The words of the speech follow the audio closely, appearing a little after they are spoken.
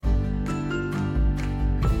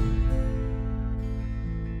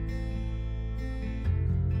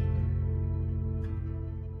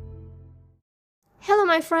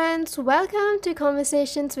my friends. Welcome to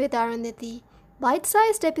Conversations with Arundhati.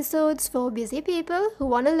 Bite-sized episodes for busy people who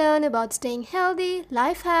want to learn about staying healthy,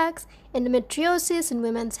 life hacks, endometriosis and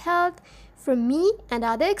women's health from me and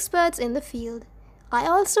other experts in the field. I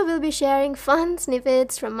also will be sharing fun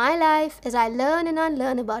snippets from my life as I learn and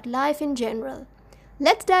unlearn about life in general.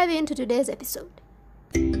 Let's dive into today's episode.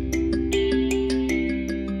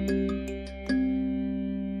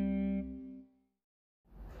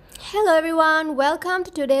 Hello everyone, welcome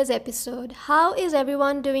to today's episode. How is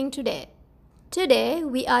everyone doing today? Today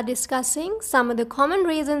we are discussing some of the common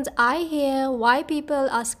reasons I hear why people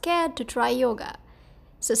are scared to try yoga.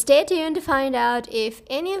 So stay tuned to find out if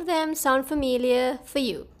any of them sound familiar for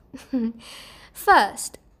you.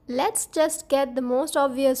 First, let's just get the most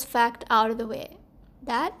obvious fact out of the way.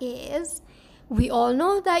 That is, we all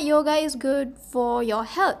know that yoga is good for your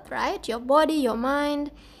health, right? Your body, your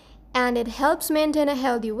mind. And it helps maintain a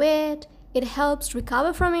healthy weight, it helps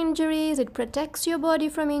recover from injuries, it protects your body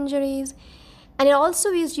from injuries, and it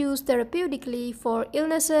also is used therapeutically for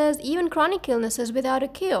illnesses, even chronic illnesses without a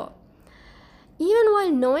cure. Even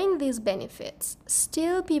while knowing these benefits,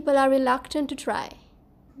 still people are reluctant to try.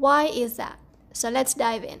 Why is that? So let's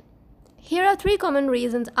dive in. Here are 3 common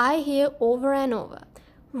reasons I hear over and over.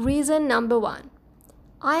 Reason number 1,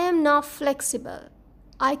 I am not flexible.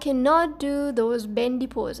 I cannot do those bendy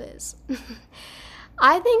poses.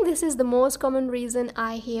 I think this is the most common reason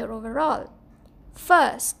I hear overall.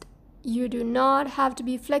 First, you do not have to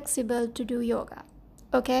be flexible to do yoga.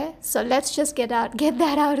 Okay, so let's just get that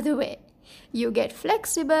out of the way. You get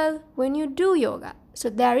flexible when you do yoga.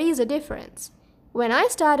 So there is a difference. When I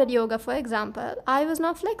started yoga, for example, I was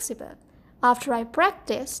not flexible. After I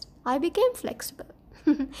practiced, I became flexible.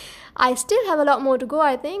 I still have a lot more to go,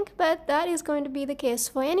 I think, but that is going to be the case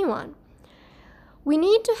for anyone. We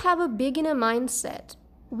need to have a beginner mindset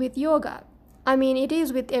with yoga. I mean, it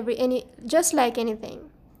is with just like anything.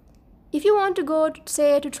 If you want to go,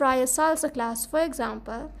 to try a salsa class, for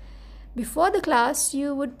example, before the class,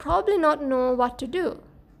 you would probably not know what to do.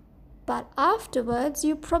 But afterwards,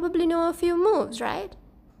 you probably know a few moves, right?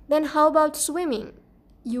 Then how about swimming?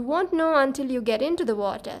 You won't know until you get into the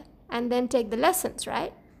water and then take the lessons,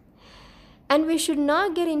 right? And we should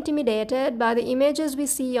not get intimidated by the images we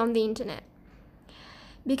see on the internet.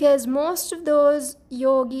 Because most of those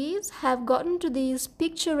yogis have gotten to these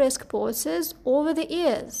picturesque poses over the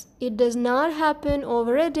years. It does not happen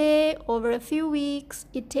over a day, over a few weeks.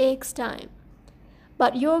 It takes time.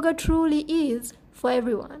 But yoga truly is for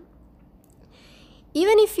everyone.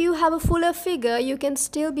 Even if you have a fuller figure, you can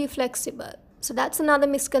still be flexible. So that's another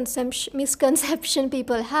misconception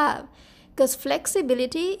people have, because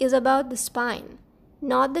flexibility is about the spine,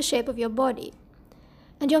 not the shape of your body.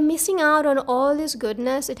 And you're missing out on all this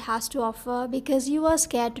goodness it has to offer because you are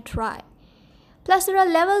scared to try. Plus, there are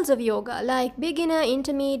levels of yoga like beginner,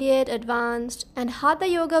 intermediate, advanced, and Hatha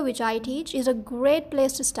yoga, which I teach, is a great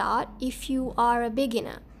place to start if you are a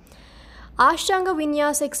beginner. Ashtanga,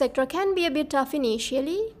 Vinyasa, etc. can be a bit tough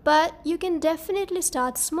initially, but you can definitely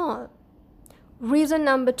start small. Reason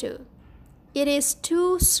number 2, it is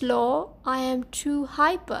too slow, I am too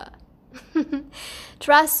hyper.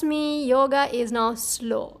 Trust me, yoga is not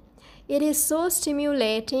slow. It is so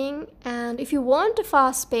stimulating, and if you want a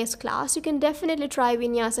fast-paced class, you can definitely try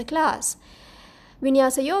Vinyasa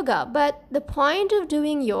yoga. But the point of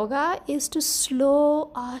doing yoga is to slow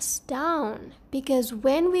us down, because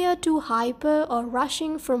when we are too hyper or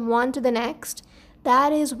rushing from one to the next,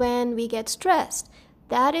 that is when we get stressed.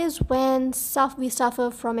 That is when we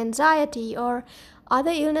suffer from anxiety or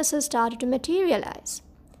other illnesses start to materialize.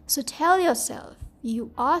 So tell yourself,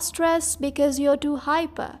 you are stressed because you're too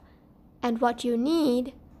hyper, and what you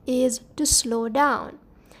need is to slow down.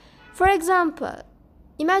 For example,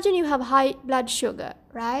 imagine you have high blood sugar,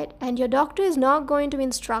 right? And your doctor is not going to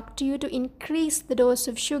instruct you to increase the dose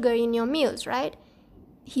of sugar in your meals, right?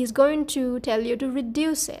 He's going to tell you to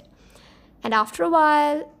reduce it. And after a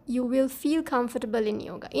while, you will feel comfortable in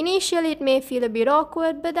yoga. Initially, it may feel a bit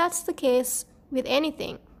awkward, but that's the case with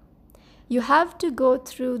anything. You have to go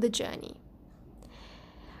through the journey.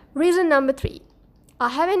 Reason number 3, I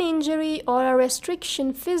have an injury or a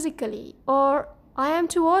restriction physically, or I am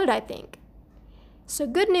too old, I think. So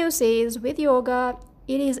good news is, with yoga,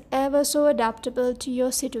 it is ever so adaptable to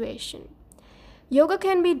your situation. Yoga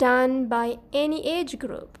can be done by any age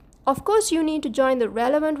group. Of course, you need to join the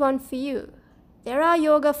relevant one for you. There are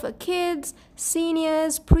yoga for kids,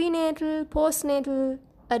 seniors, prenatal, postnatal,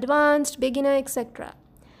 advanced, beginner, etc.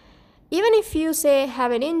 Even if you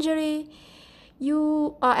have an injury,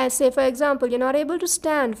 for example, you're not able to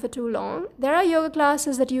stand for too long, there are yoga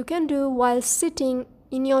classes that you can do while sitting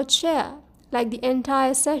in your chair. like the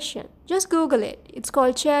entire session. Just Google it. It's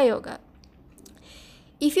called chair yoga.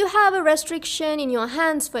 If you have a restriction in your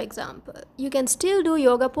hands, for example, you can still do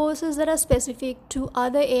yoga poses that are specific to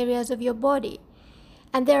other areas of your body.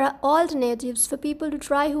 And there are alternatives for people to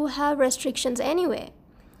try who have restrictions anyway.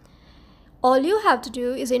 All you have to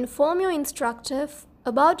do is inform your instructor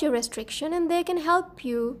about your restriction, and they can help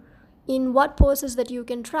you in what poses that you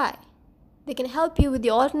can try. They can help you with the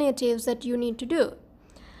alternatives that you need to do.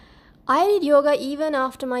 I did yoga even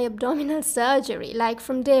after my abdominal surgery, like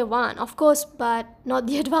from day one, of course, but not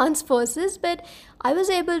the advanced poses, but I was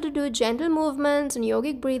able to do gentle movements and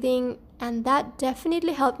yogic breathing, and that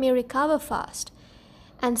definitely helped me recover fast.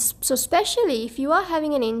 And so especially if you are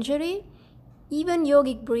having an injury, even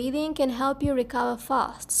yogic breathing can help you recover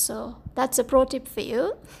fast. So that's a pro tip for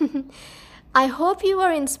you. I hope you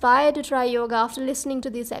are inspired to try yoga after listening to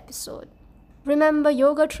this episode. Remember,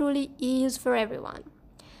 yoga truly is for everyone.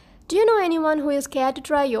 Do you know anyone who is scared to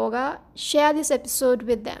try yoga? Share this episode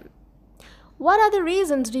with them. What other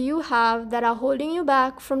reasons do you have that are holding you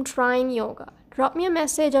back from trying yoga? Drop me a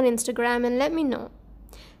message on Instagram and let me know.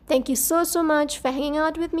 Thank you so much for hanging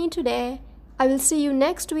out with me today. I will see you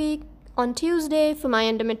next week on Tuesday for my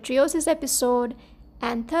endometriosis episode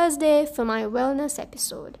and Thursday for my wellness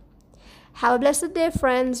episode. Have a blessed day,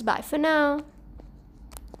 friends. Bye for now.